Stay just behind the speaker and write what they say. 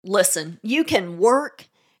Listen, you can work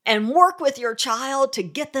and work with your child to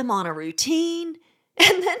get them on a routine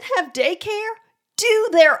and then have daycare do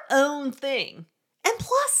their own thing. And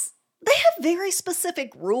plus, they have very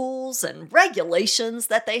specific rules and regulations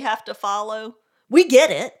that they have to follow. We get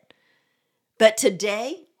it. But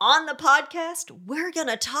today on the podcast, we're going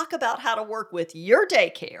to talk about how to work with your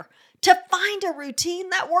daycare to find a routine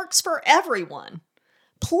that works for everyone.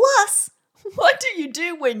 Plus, what do you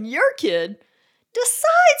do when your kid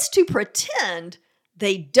decides to pretend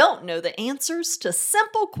they don't know the answers to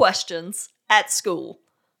simple questions at school?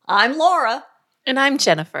 I'm Laura. And I'm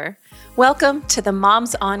Jennifer. Welcome to the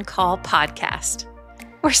Moms on Call podcast.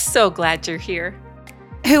 We're so glad you're here.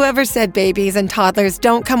 Whoever said babies and toddlers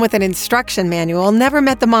don't come with an instruction manual never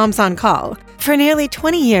met the Moms on Call. For nearly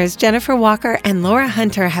 20 years, Jennifer Walker and Laura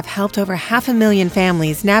Hunter have helped over 500,000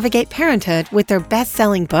 families navigate parenthood with their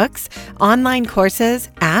best-selling books, online courses,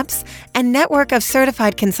 apps, and network of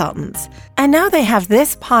certified consultants. And now they have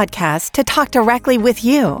this podcast to talk directly with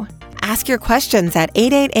you. Ask your questions at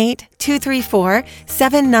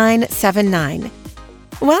 888-234-7979.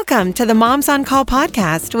 Welcome to the Moms on Call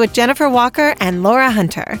podcast with Jennifer Walker and Laura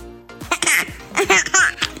Hunter.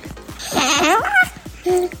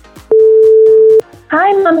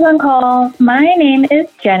 Hi, Moms on Call. My name is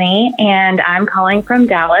Jenny, and I'm calling from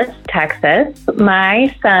Dallas, Texas.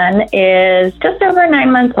 My son is just over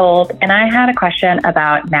 9 months old, and I had a question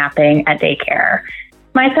about napping at daycare.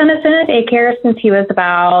 My son has been at daycare since he was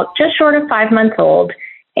about just short of 5 months old.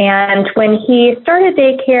 And when he started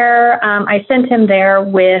daycare, I sent him there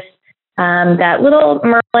with that little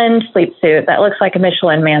Merlin sleep suit that looks like a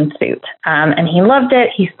Michelin Man suit. And he loved it.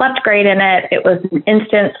 He slept great in it. It was an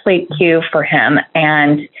instant sleep cue for him,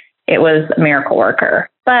 and it was a miracle worker.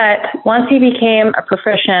 But once he became a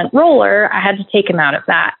proficient roller, I had to take him out of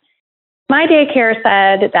that. My daycare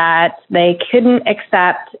said that they couldn't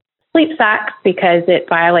accept sleep sacks because it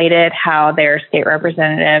violated how their state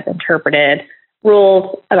representative interpreted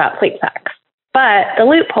rules about sleep sacks. But the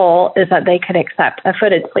loophole is that they could accept a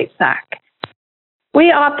footed sleep sack.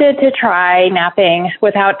 We opted to try napping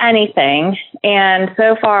without anything, and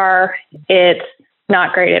so far it's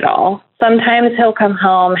not great at all. Sometimes he'll come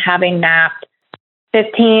home having napped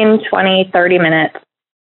 15, 20, 30 minutes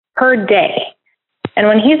per day. And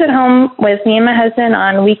when he's at home with me and my husband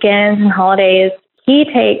on weekends and holidays, he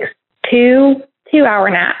takes two 2-hour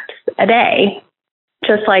naps a day,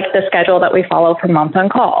 just like the schedule that we follow for Moms on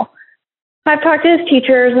Call. I've talked to his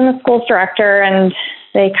teachers and the school's director, and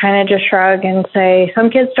they kind of just shrug and say, some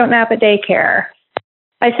kids don't nap at daycare.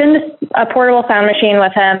 I send a portable sound machine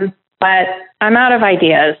with him, but I'm out of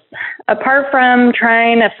ideas. Apart from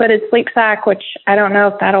trying a footed sleep sack, which I don't know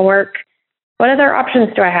if that'll work, what other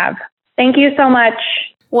options do I have? Thank you so much.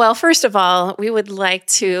 Well, first of all, we would like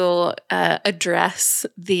to address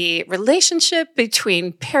the relationship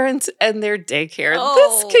between parents and their daycare.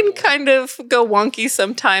 This can kind of go wonky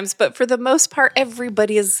sometimes, but for the most part,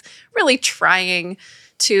 everybody is really trying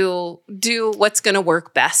to do what's going to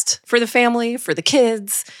work best for the family, for the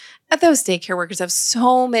kids. And those daycare workers have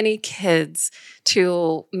so many kids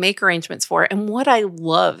to make arrangements for. And what I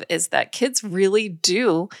love is that kids really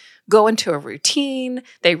do go into a routine.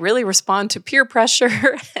 They really respond to peer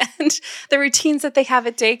pressure, and the routines that they have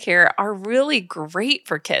at daycare are really great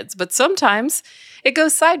for kids. But sometimes it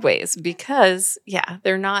goes sideways because,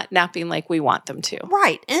 they're not napping like we want them to.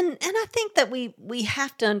 Right. And I think that we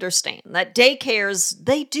have to understand that daycares,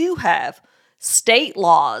 they do have state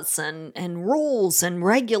laws and rules and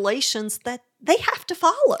regulations that they have to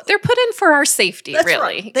follow. They're put in for our safety, That's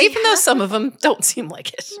really, right. even though some of them don't seem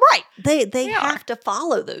like it. Right. They have to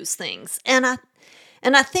follow those things. And I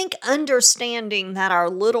think understanding that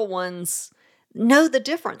our little ones know the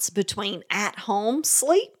difference between at-home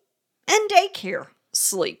sleep and daycare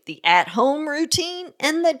sleep, the at-home routine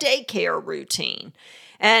and the daycare routine.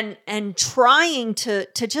 And trying to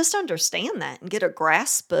just understand that and get a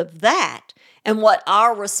grasp of that and what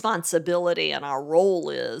our responsibility and our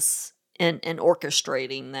role is in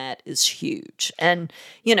orchestrating that is huge. And,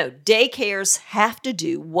 daycares have to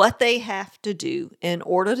do what they have to do in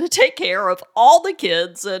order to take care of all the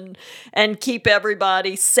kids and keep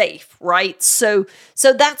everybody safe, right? So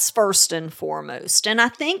that's first and foremost. And I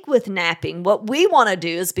think with napping, what we want to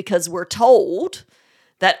do is because we're told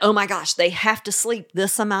that, oh my gosh, they have to sleep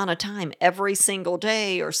this amount of time every single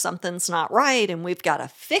day or something's not right and we've got to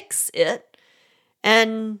fix it.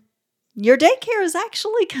 And your daycare is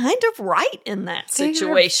actually kind of right in that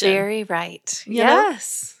situation. You're very right. You know?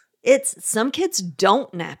 Yes. It's some kids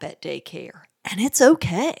don't nap at daycare, and it's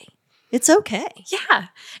okay. It's okay. Yeah.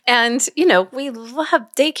 And, you know, we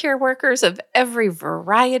love daycare workers of every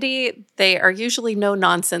variety. They are usually no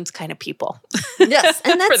nonsense kind of people. Yes.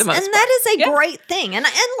 And For the most part. that is a great thing. And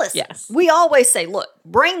listen, we always say, look,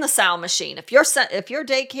 bring the sound machine. If your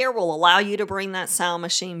daycare will allow you to bring that sound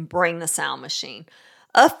machine, bring the sound machine.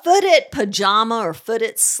 A footed pajama or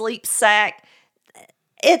footed sleep sack,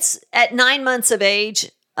 it's at 9 months of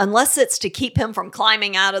age, unless it's to keep him from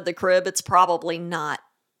climbing out of the crib, it's probably not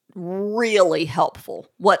really helpful.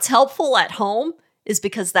 What's helpful at home is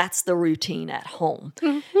because that's the routine at home.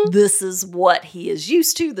 Mm-hmm. This is what he is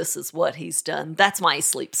used to. This is what he's done. That's why he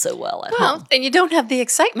sleeps so well at home. And you don't have the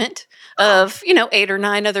excitement of, 8 or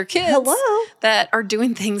 9 other kids that are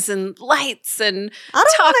doing things and lights and I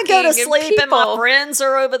don't want to go to sleep and my friends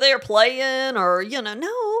are over there playing or, no,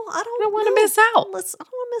 I don't want to miss out. I don't want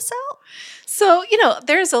to miss out. So,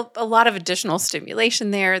 there's a lot of additional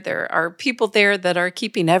stimulation there. There are people there that are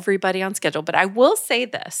keeping everybody on schedule. But I will say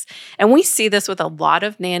this, and we see this with a lot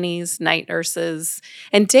of nannies, night nurses,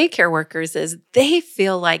 and daycare workers, is they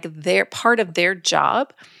feel like their part of their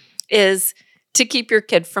job is to keep your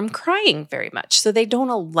kid from crying very much. So they don't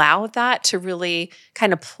allow that to really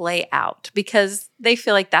kind of play out because they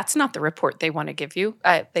feel like that's not the report they want to give you.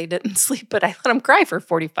 They didn't sleep, but I let them cry for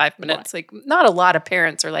 45 minutes. Like not a lot of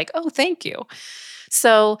parents are like, oh, thank you.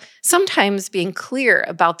 So sometimes being clear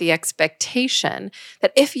about the expectation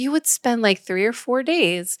that if you would spend like 3 or 4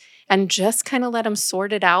 days and just kind of let them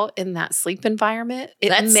sort it out in that sleep environment,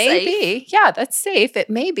 that's safe. That's safe. It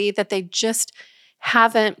may be that they just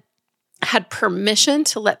haven't had permission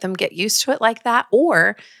to let them get used to it like that,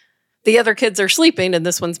 or the other kids are sleeping and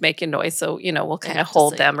this one's making noise. So, we'll kind of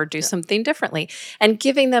hold them or do something differently and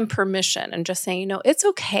giving them permission and just saying, it's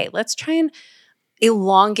okay. Let's try and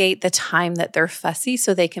elongate the time that they're fussy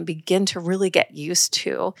so they can begin to really get used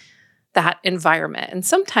to that environment. And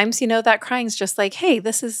sometimes, that crying is just like, hey,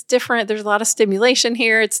 this is different. There's a lot of stimulation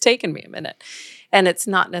here. It's taken me a minute. And it's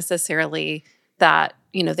not necessarily that,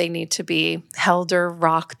 they need to be held or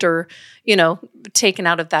rocked or, taken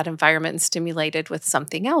out of that environment and stimulated with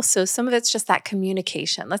something else. So some of it's just that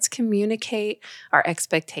communication. Let's communicate our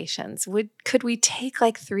expectations. Could we take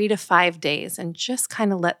like 3 to 5 days and just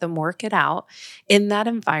kind of let them work it out in that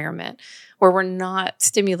environment where we're not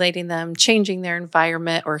stimulating them, changing their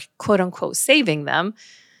environment or quote unquote saving them?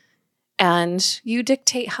 And you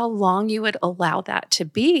dictate how long you would allow that to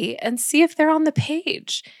be and see if they're on the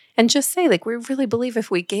page. And just say, we really believe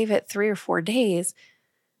if we gave it 3 or 4 days,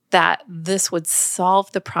 that this would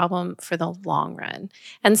solve the problem for the long run.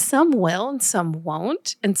 And some will and some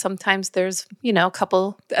won't. And sometimes there's, a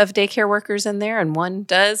couple of daycare workers in there and one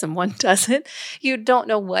does and one doesn't. You don't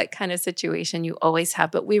know what kind of situation you always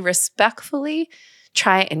have, but we respectfully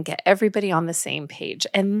try and get everybody on the same page.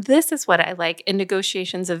 And this is what I like in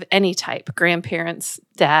negotiations of any type: grandparents,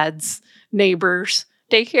 dads, neighbors,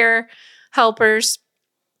 daycare helpers,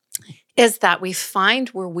 is that we find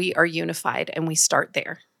where we are unified and we start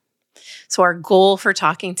there. So our goal for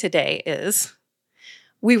talking today is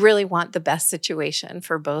we really want the best situation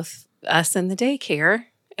for both us and the daycare,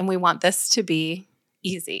 and we want this to be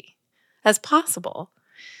easy as possible.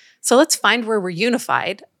 So let's find where we're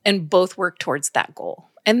unified and both work towards that goal.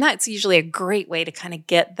 And that's usually a great way to kind of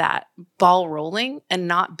get that ball rolling and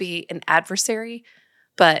not be an adversary,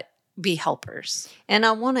 but be helpers. And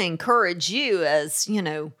I want to encourage you as,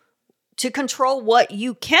 to control what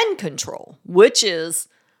you can control, which is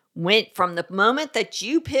from the moment that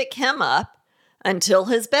you pick him up until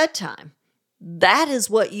his bedtime. That is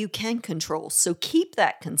what you can control. So keep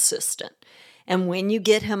that consistent. And when you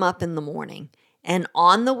get him up in the morning and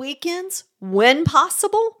on the weekends, when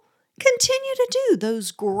possible, continue to do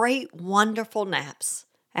those great, wonderful naps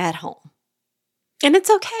at home. And it's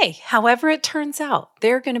okay. However it turns out,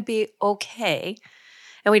 they're going to be okay.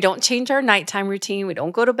 And we don't change our nighttime routine. We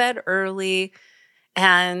don't go to bed early.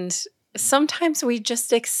 And sometimes we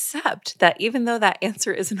just accept that even though that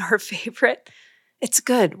answer isn't our favorite, it's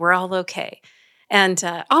good. We're all okay. And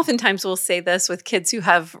oftentimes we'll say this with kids who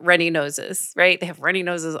have runny noses, right? They have runny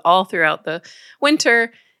noses all throughout the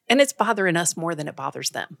winter, and it's bothering us more than it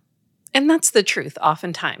bothers them. And that's the truth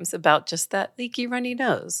oftentimes about just that leaky runny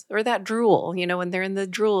nose or that drool, when they're in the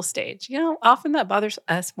drool stage. Often that bothers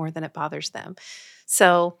us more than it bothers them.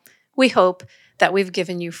 So we hope that we've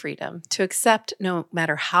given you freedom to accept no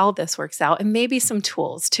matter how this works out, and maybe some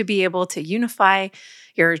tools to be able to unify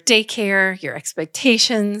your daycare, your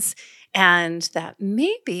expectations, and that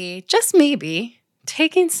maybe, just maybe,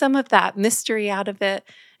 taking some of that mystery out of it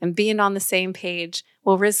and being on the same page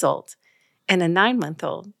will result in a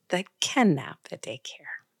 9-month-old that can nap at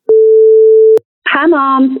daycare. Hi,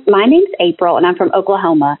 moms. My name's April, and I'm from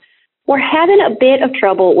Oklahoma. we're having a bit of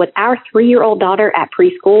trouble with our 3-year-old daughter at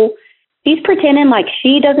preschool. She's pretending like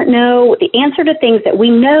she doesn't know the answer to things that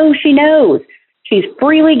we know she knows. She's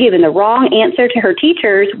freely given the wrong answer to her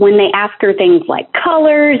teachers when they ask her things like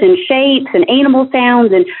colors and shapes and animal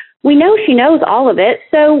sounds, and we know she knows all of it,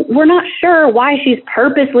 so we're not sure why she's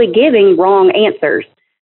purposely giving wrong answers.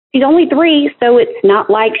 She's only 3, so it's not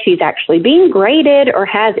like she's actually being graded or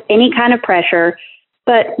has any kind of pressure,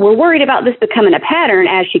 but we're worried about this becoming a pattern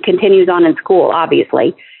as she continues on in school,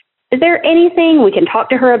 obviously. Is there anything we can talk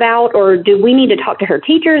to her about, or do we need to talk to her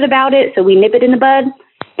teachers about it so we nip it in the bud?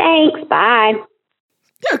 Thanks, bye.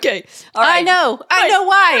 Okay. All right. I know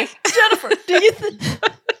why. Jennifer, do you think...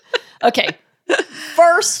 Okay.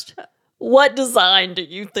 First, what design do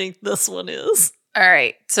you think this one is? All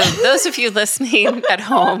right. So those of you listening at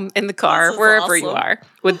home, in the car, wherever you are,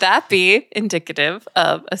 would that be indicative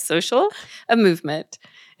of a social, a movement,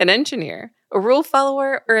 an engineer, a rule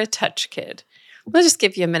follower, or a touch kid? We'll just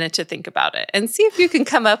give you a minute to think about it and see if you can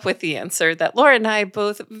come up with the answer that Laura and I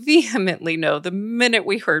both vehemently know the minute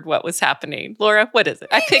we heard what was happening. Laura, what is it?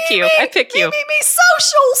 I pick you.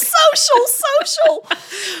 Social.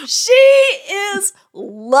 She is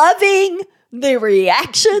loving the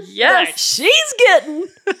reaction that she's getting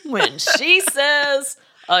when she says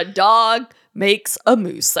a dog makes a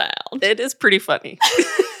moo sound. It is pretty funny.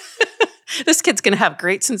 This kid's going to have a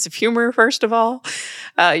great sense of humor, first of all.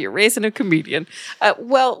 You're raising a comedian.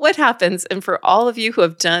 Well, what happens, and for all of you who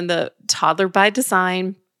have done the Toddler by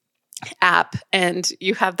Design app, and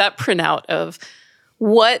you have that printout of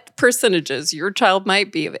what percentages your child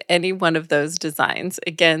might be of any one of those designs.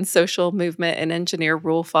 Again, social, movement, and engineer,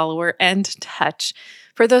 rule follower, and touch.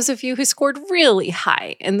 For those of you who scored really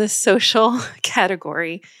high in the social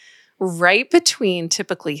category, right between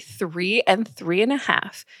typically 3 and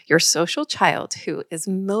 3.5, your social child who is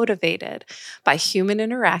motivated by human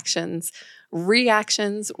interactions,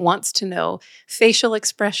 reactions, wants to know facial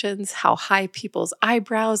expressions, how high people's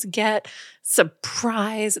eyebrows get,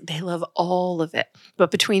 surprise, they love all of it. But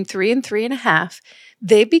between 3 and 3.5,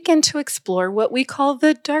 they begin to explore what we call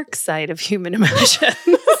the dark side of human emotions.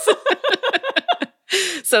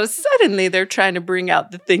 So suddenly they're trying to bring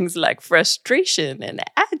out the things like frustration and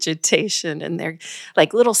agitation, and they're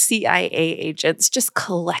like little CIA agents just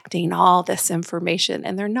collecting all this information,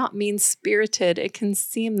 and they're not mean-spirited. It can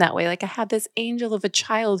seem that way. Like I had this angel of a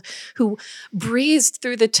child who breezed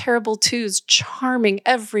through the terrible 2s, charming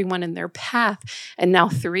everyone in their path, and now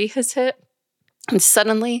 3 has hit, and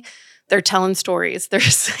suddenly they're telling stories. They're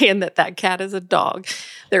saying that cat is a dog.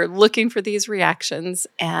 They're looking for these reactions,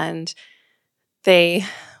 and they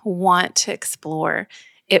want to explore.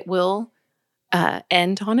 It will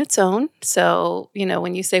end on its own. So,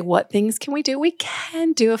 when you say, what things can we do? We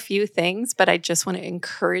can do a few things, but I just want to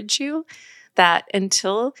encourage you that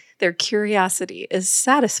until their curiosity is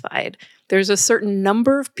satisfied, there's a certain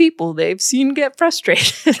number of people they've seen get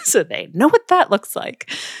frustrated, so they know what that looks like.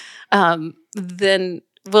 Then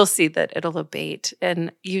we'll see that it'll abate.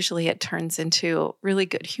 And usually it turns into really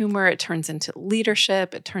good humor. It turns into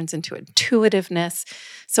leadership. It turns into intuitiveness.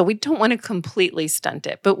 So we don't want to completely stunt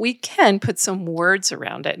it, but we can put some words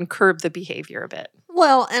around it and curb the behavior a bit.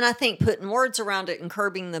 Well, and I think putting words around it and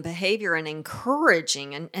curbing the behavior and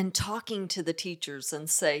encouraging and talking to the teachers and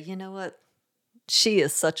say, you know what, she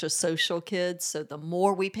is such a social kid. So the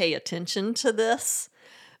more we pay attention to this,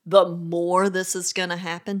 the more this is going to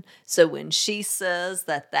happen. So when she says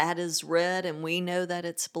that is red and we know that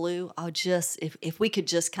it's blue, I'll just, if we could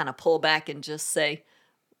just kind of pull back and just say,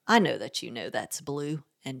 I know that you know that's blue,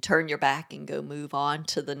 and turn your back and go move on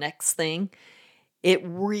to the next thing, it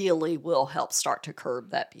really will help start to curb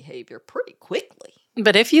that behavior pretty quickly.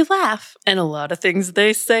 But if you laugh, and a lot of things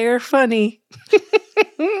they say are funny,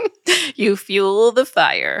 you fuel the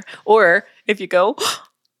fire. Or if you go,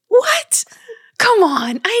 what? Come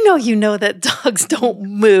on, I know you know that dogs don't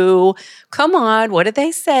moo. Come on, what did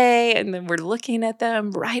they say? And then we're looking at them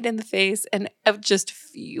right in the face and just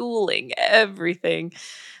fueling everything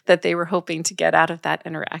that they were hoping to get out of that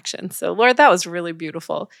interaction. So, Laura, that was really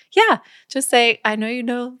beautiful. Yeah, just say, I know you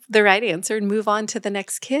know the right answer, and move on to the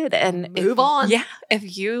next kid. And move on. Yeah,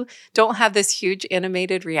 if you don't have this huge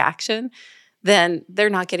animated reaction, then they're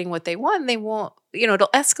not getting what they want. They won't, it'll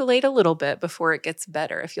escalate a little bit before it gets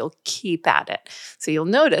better if you'll keep at it. So you'll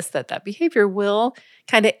notice that behavior will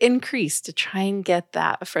kind of increase to try and get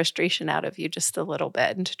that frustration out of you just a little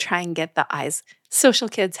bit, and to try and get the eyes. Social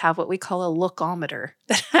kids have what we call a lookometer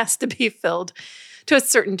that has to be filled to a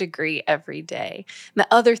certain degree every day. And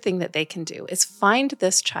the other thing that they can do is find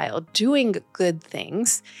this child doing good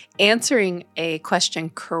things, answering a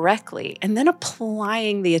question correctly, and then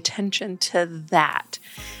applying the attention to that.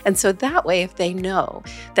 And so that way, if they know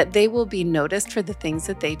that they will be noticed for the things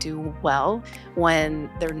that they do well when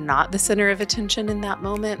they're not the center of attention in that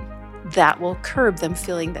moment, that will curb them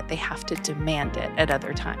feeling that they have to demand it at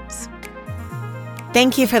other times.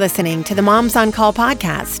 Thank you for listening to the Moms on Call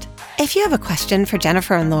podcast. If you have a question for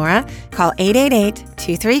Jennifer and Laura, call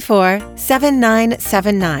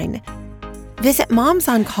 888-234-7979. Visit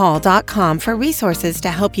momsoncall.com for resources to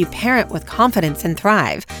help you parent with confidence and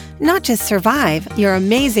thrive, not just survive your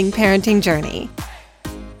amazing parenting journey.